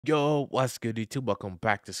Yo, what's good, YouTube? Welcome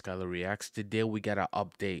back to Schuyler Reacts. Today we got an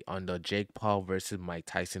update on the Jake Paul versus Mike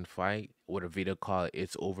Tyson fight with a video called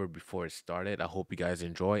It's Over Before It Started. I hope you guys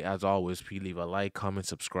enjoy. As always, please leave a like, comment,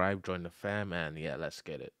 subscribe, join the fam, and yeah, let's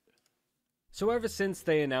get it. So ever since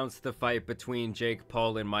they announced the fight between Jake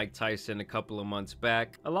Paul and Mike Tyson a couple of months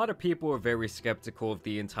back, a lot of people were very skeptical of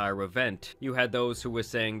the entire event. You had those who were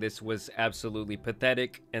saying this was absolutely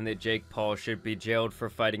pathetic and that Jake Paul should be jailed for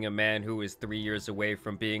fighting a man who is 3 years away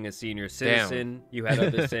from being a senior citizen. You had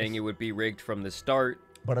others saying it would be rigged from the start.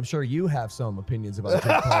 But I'm sure you have some opinions about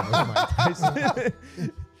Jake Paul versus Mike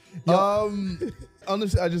Tyson.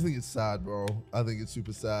 Honestly, I just think it's sad, bro. I think it's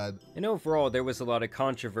super sad. And overall, there was a lot of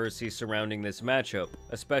controversy surrounding this matchup,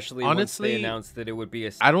 especially Honestly, once they announced that it would be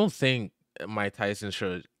a... I don't think Mike Tyson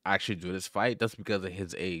should actually do this fight just because of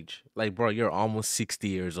his age. Like, bro, you're almost 60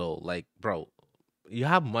 years old. Like, bro, you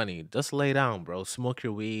have money. Just lay down, bro. Smoke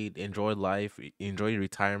your weed, enjoy life, enjoy your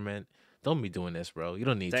retirement. Don't be doing this, bro. You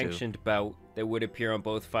don't need sanctioned bout that would appear on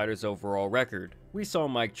both fighters' overall record. We saw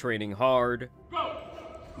Mike training hard.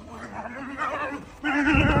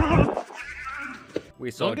 We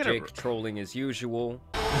saw Jake trolling as usual.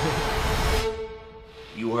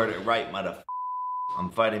 You heard it right, motherfucker. I'm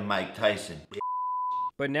fighting Mike Tyson.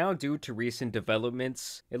 But now, due to recent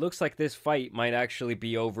developments, it looks like this fight might actually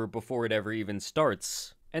be over before it ever even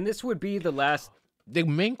starts. And this would be the last... The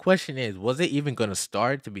main question is, was it even going to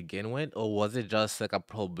start to begin with, or was it just like a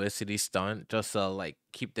publicity stunt just to like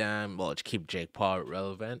keep Jake Paul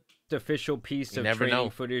relevant? Official piece of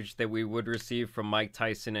training footage that we would receive from Mike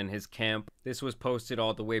Tyson and his camp. This was posted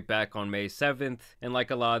all the way back on May 7th, and like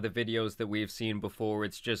a lot of the videos that we've seen before,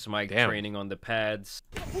 it's just Mike training on the pads.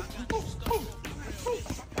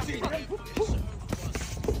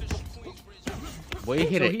 So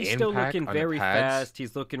he's still looking very fast,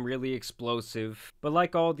 he's looking really explosive, but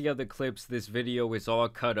like all the other clips, this video is all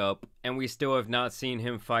cut up, and we still have not seen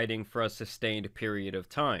him fighting for a sustained period of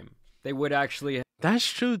time. They would actually... That's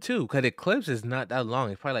true too, because the clips is not that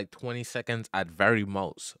long. It's probably like 20 seconds at very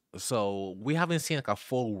most. So we haven't seen like a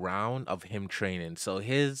full round of him training. So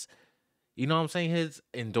his, you know what I'm saying? His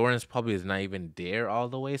endurance probably is not even there all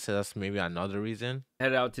the way. So that's maybe another reason.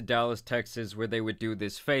 Head out to Dallas, Texas, where they would do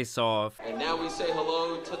this face-off. And now we say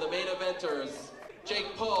hello to the main eventers,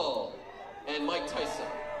 Jake Paul and Mike Tyson.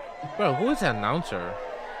 Bro, who is the announcer?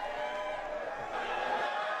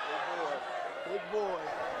 Big boy.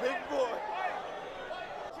 Big boy.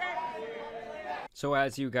 So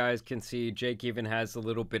as you guys can see, Jake even has a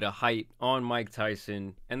little bit of height on Mike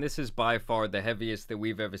Tyson, and this is by far the heaviest that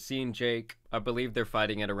we've ever seen Jake. I believe they're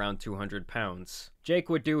fighting at around 200 pounds. Jake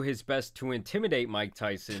would do his best to intimidate Mike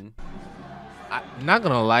Tyson. I'm not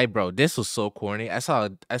gonna lie, bro, this was so corny. I saw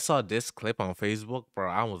this clip on Facebook, bro.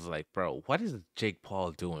 I was like, bro, what is Jake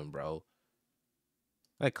Paul doing, bro?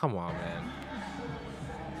 Like, come on, man.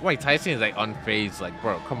 Mike Tyson is like unfazed, like,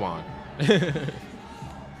 bro, come on.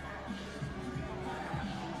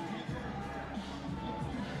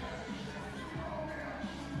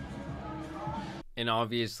 And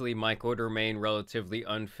obviously, Mike would remain relatively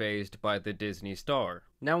unfazed by the Disney star.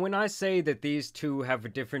 Now, when I say that these two have a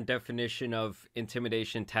different definition of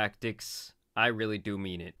intimidation tactics, I really do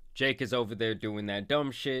mean it. Jake is over there doing that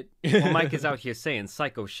dumb shit, while Mike is out here saying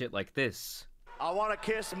psycho shit like this. I want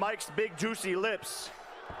to kiss Mike's big juicy lips.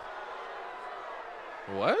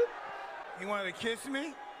 What? He wanted to kiss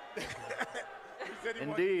me?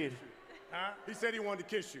 Indeed. Huh? He said he wanted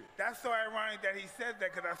to kiss you. That's so ironic that he said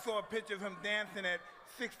that, because I saw a picture of him dancing at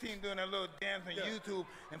 16 doing a little dance on YouTube,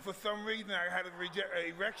 and for some reason I had an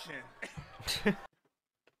erection.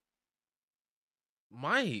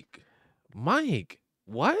 Mike,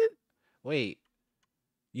 what? Wait,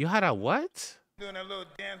 you had a what? Doing a little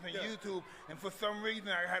dance on YouTube, and for some reason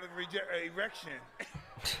I had an erection.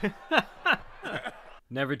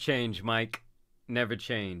 Never change, Mike. Never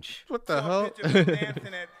change. What the hell? Picture of him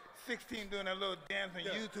dancing at 16 doing a little dance on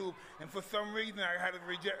YouTube, and for some reason I had an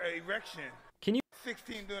erection. Can you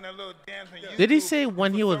 16 doing a little dance on YouTube? Did he say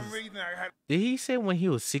when he was? Did he say when he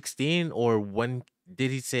was 16, or when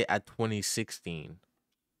did he say at 2016?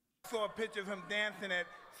 Saw a picture of him dancing at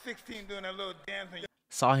 16 doing a little dance on YouTube.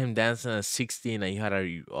 Saw him dancing at 16, and you had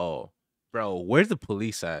a bro. Where's the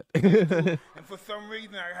police at? And for some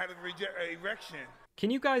reason I had an erection. Can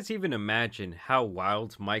you guys even imagine how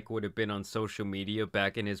wild Mike would have been on social media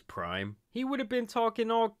back in his prime? He would have been talking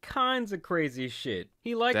all kinds of crazy shit.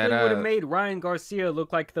 He likely would have made Ryan Garcia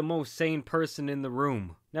look like the most sane person in the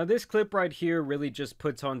room. Now this clip right here really just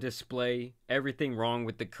puts on display everything wrong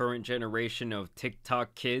with the current generation of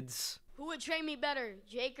TikTok kids. Who would train me better,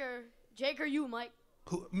 Jake or you, Mike?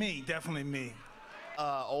 Me, definitely me.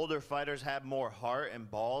 Older fighters have more heart and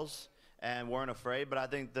balls and weren't afraid, but I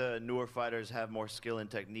think the newer fighters have more skill and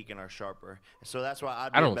technique and are sharper. So that's why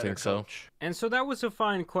I'd be I a don't better think so. coach. And so that was a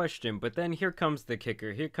fine question, but then here comes the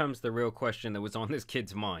kicker. Here comes the real question that was on this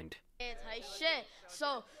kid's mind. Shit.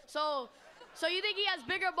 So you think he has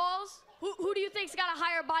bigger balls? Who do you think's got a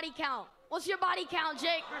higher body count? What's your body count,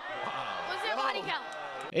 Jake? What's your body count?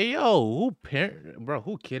 Hey yo,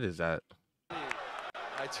 who kid is that?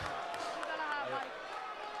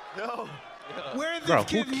 No. Where is Bro,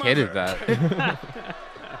 this who kid's kid is mother? that?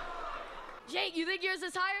 Jake, you think yours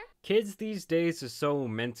is higher? Kids these days are so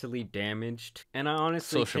mentally damaged, and I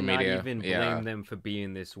honestly Social cannot media, even blame yeah. them for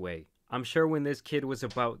being this way. I'm sure when this kid was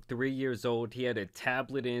about 3 years old, he had a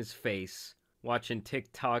tablet in his face, watching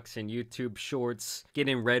TikToks and YouTube shorts,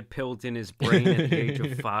 getting red pilled in his brain at the age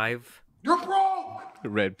of 5. You're broke!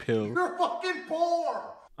 Red pill. You're fucking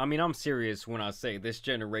poor! I mean, I'm serious when I say this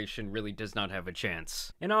generation really does not have a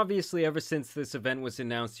chance. And obviously, ever since this event was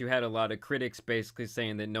announced, you had a lot of critics basically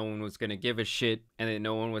saying that no one was going to give a shit and that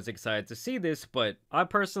no one was excited to see this, but I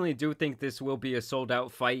personally do think this will be a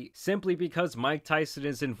sold-out fight simply because Mike Tyson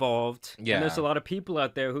is involved. Yeah. And there's a lot of people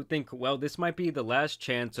out there who think, well, this might be the last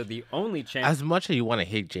chance or the only chance. As much as you want to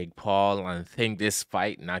hate Jake Paul and think this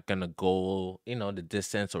fight not gonna go, the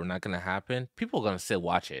distance or not gonna happen, people are gonna still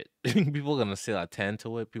watch it. People are gonna still attend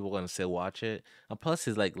to it. People are gonna still watch it. And plus,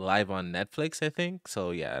 it's like live on Netflix, I think.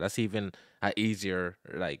 So yeah, that's even an easier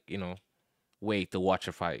way to watch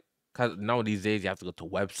a fight. Cause now these days you have to go to a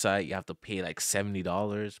website, you have to pay like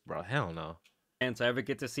 $70, bro. Hell no. Chance I ever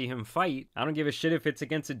get to see him fight. I don't give a shit if it's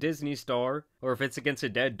against a Disney star or if it's against a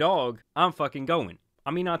dead dog. I'm fucking going.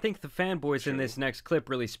 I mean, I think the fanboys in this next clip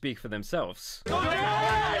really speak for themselves. Let's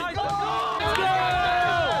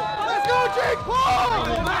go, Jake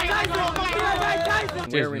Paul!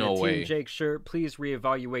 Wearing no a Team way. Jake shirt, please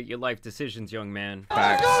reevaluate your life decisions, young man.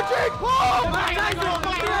 Facts. Let's go, Jake Paul!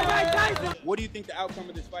 What do you think the outcome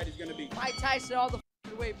of this fight is going to be? Mike Tyson all the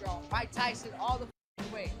way, bro. Mike Tyson all the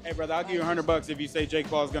way. Hey, brother, I'll give you $100 if you say Jake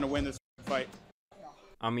Paul's going to win this fight.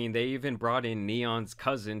 I mean, they even brought in Neon's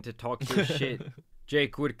cousin to talk his shit.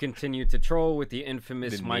 Jake would continue to troll with the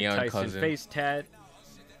infamous The Mike Neon Tyson cousin. face tat.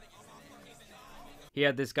 He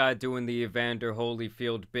had this guy doing the Evander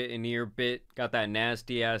Holyfield bit and ear bit. Got that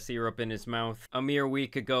nasty ass ear up in his mouth. A mere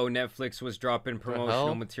week ago, Netflix was dropping promotional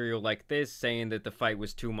hell? material like this, saying that the fight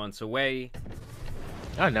was 2 months away.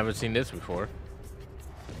 I've never seen this before.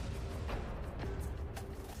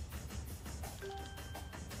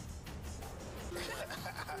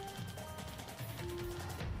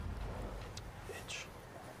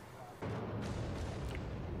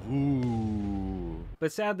 Ooh.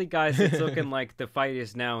 But sadly, guys, it's looking like the fight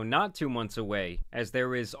is now not 2 months away, as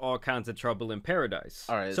there is all kinds of trouble in paradise.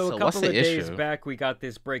 All right, so so a what's couple the of days issue? back, we got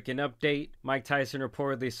this breaking update. Mike Tyson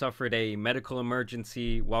reportedly suffered a medical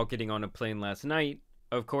emergency while getting on a plane last night.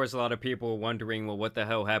 Of course, a lot of people were wondering, well, what the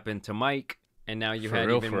hell happened to Mike? And now you For had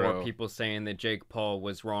real, even for more real. people saying that Jake Paul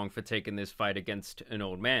was wrong for taking this fight against an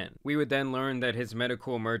old man. We would then learn that his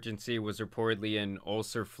medical emergency was reportedly an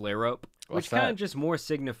ulcer flare-up, What's which kind that? of just more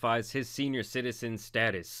signifies his senior citizen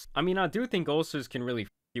status. I mean, I do think ulcers can really f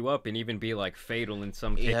you up and even be like fatal in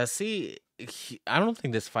some cases. Yeah, see, I don't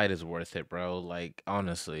think this fight is worth it, bro. Like,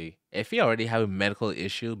 honestly, if you already have a medical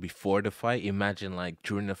issue before the fight, imagine like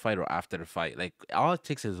during the fight or after the fight. Like, all it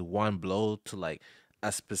takes is one blow to like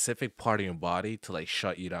a specific part of your body to like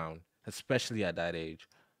shut you down, especially at that age.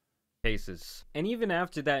 Cases. And even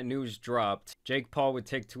after that news dropped, Jake Paul would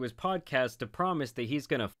take to his podcast to promise that he's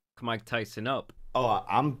gonna f Mike Tyson up. Oh,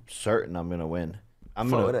 I'm certain I'm gonna win. I'm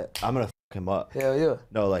Fuck gonna that. f him up. Hell yeah.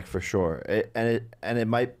 No, like for sure. It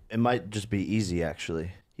might just be easy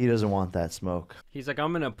actually. He doesn't want that smoke. He's like,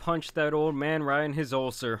 I'm gonna punch that old man right in his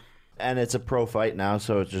ulcer. And it's a pro fight now,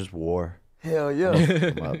 so it's just war. Hell yeah.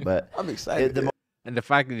 But I'm excited. And the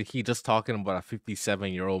fact that he just talking about a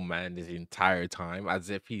 57-year-old man this entire time,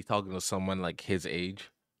 as if he's talking to someone like his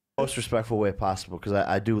age. most respectful way possible, because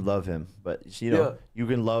I do love him. But, you know, you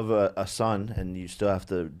can love a son and you still have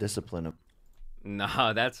to discipline him.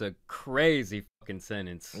 Nah, that's a crazy fucking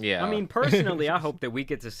sentence. Yeah. I mean, personally, I hope that we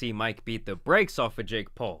get to see Mike beat the brakes off of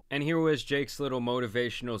Jake Paul. And here was Jake's little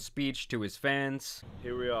motivational speech to his fans.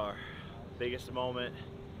 Here we are. Biggest moment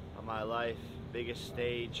of my life. Biggest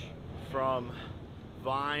stage. From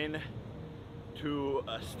Vine to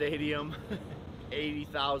a stadium.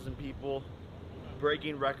 80,000 people.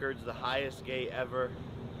 Breaking records, the highest gate ever.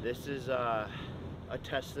 This is a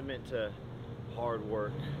testament to hard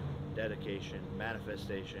work, dedication,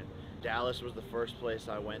 manifestation. Dallas was the first place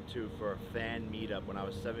I went to for a fan meetup when I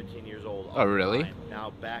was 17 years old. Oh, really?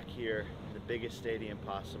 Now back here, the biggest stadium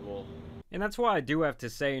possible. And that's why I do have to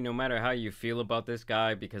say, no matter how you feel about this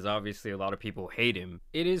guy, because obviously a lot of people hate him,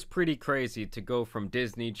 it is pretty crazy to go from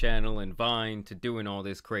Disney Channel and Vine to doing all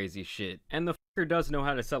this crazy shit. And the fucker does know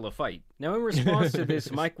how to sell a fight. Now in response to this,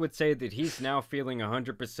 Mike would say that he's now feeling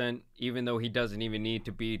 100%, even though he doesn't even need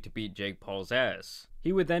to beat Jake Paul's ass.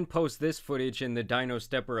 He would then post this footage in the Dino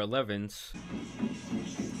Stepper 11s.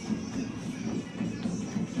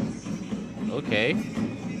 Okay.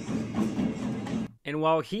 And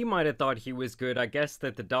while he might have thought he was good, I guess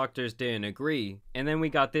that the doctors didn't agree. And then we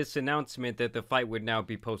got this announcement that the fight would now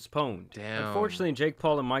be postponed. Damn. Unfortunately, Jake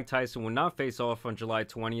Paul and Mike Tyson will not face off on July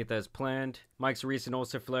 20th as planned. Mike's recent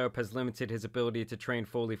ulcer flare-up has limited his ability to train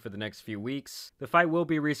fully for the next few weeks. The fight will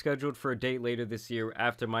be rescheduled for a date later this year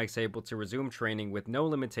after Mike's able to resume training with no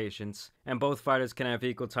limitations, and both fighters can have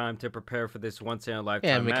equal time to prepare for this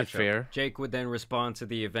once-in-a-lifetime make matchup. it fair. Jake would then respond to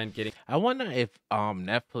the event getting... I wonder if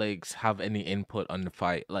Netflix have any input on the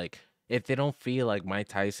fight. Like, if they don't feel like Mike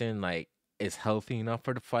Tyson like is healthy enough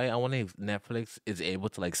for the fight, I wonder if Netflix is able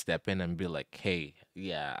to like step in and be like, hey,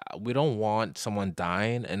 yeah, we don't want someone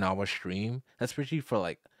dying in our stream, especially for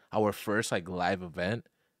like our first like live event.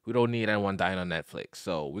 We don't need anyone dying on Netflix,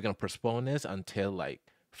 so we're gonna postpone this until like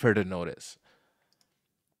further notice.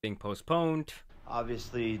 Being postponed.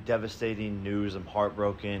 Obviously, devastating news. I'm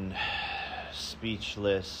heartbroken,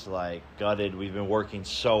 speechless, like gutted. We've been working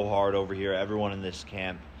so hard over here, everyone in this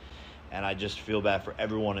camp, and I just feel bad for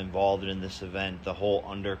everyone involved in this event, the whole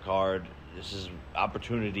undercard. This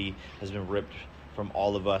opportunity has been ripped from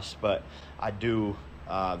all of us, but I do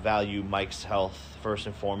value Mike's health first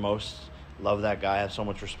and foremost. Love that guy, I have so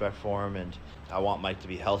much respect for him, and I want Mike to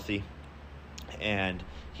be healthy. And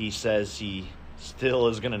he says he still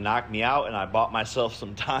is gonna knock me out, and I bought myself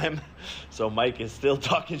some time. So Mike is still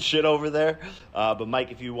talking shit over there. But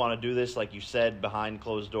Mike, if you want to do this, like you said, behind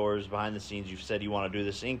closed doors, behind the scenes, you've said you want to do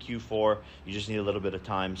this in Q4. You just need a little bit of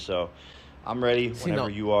time. So I'm ready whenever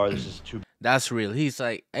you are. This is too. That's real. He's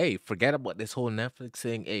like, hey, forget about this whole Netflix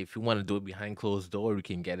thing. Hey, if you want to do it behind closed door, we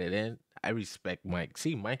can get it in. I respect Mike.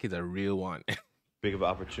 See, Mike is a real one. Big of an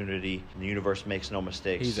opportunity. The universe makes no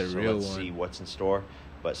mistakes. He's a real let's one. see what's in store.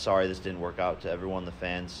 But sorry this didn't work out. To everyone, the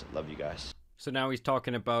fans, love you guys. So now he's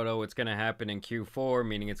talking about, oh, it's going to happen in Q4,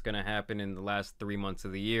 meaning it's going to happen in the last 3 months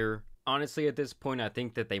of the year. Honestly, at this point, I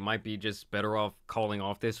think that they might be just better off calling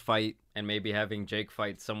off this fight and maybe having Jake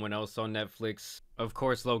fight someone else on Netflix. Of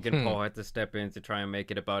course, Logan Paul had to step in to try and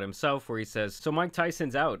make it about himself, where he says, so Mike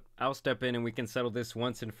Tyson's out. I'll step in and we can settle this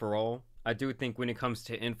once and for all. I do think when it comes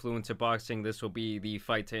to influencer boxing, this will be the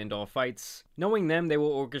fight to end all fights. Knowing them, they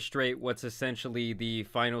will orchestrate what's essentially the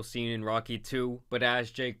final scene in Rocky 2, but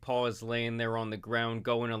as Jake Paul is laying there on the ground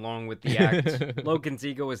going along with the act, Logan's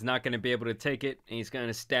ego is not going to be able to take it, and he's going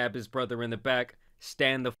to stab his brother in the back,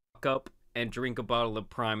 stand the fuck up, and drink a bottle of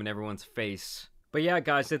Prime in everyone's face. But yeah,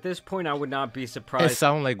 guys, at this point, I would not be surprised. It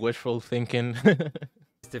sounds like wishful thinking.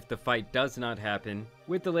 If the fight does not happen.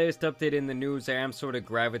 With the latest update in the news, I am sort of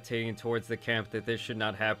gravitating towards the camp that this should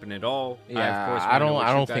not happen at all. Yeah, I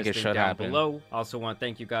don't think it should happen. Below. Also want to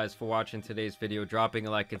thank you guys for watching today's video, dropping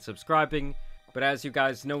a like and subscribing. But as you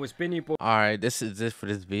guys know, it's been your boy. Alright, this is it for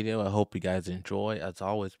this video. I hope you guys enjoy. As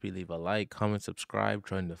always, please leave a like, comment, subscribe,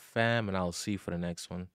 join the fam, and I'll see you for the next one.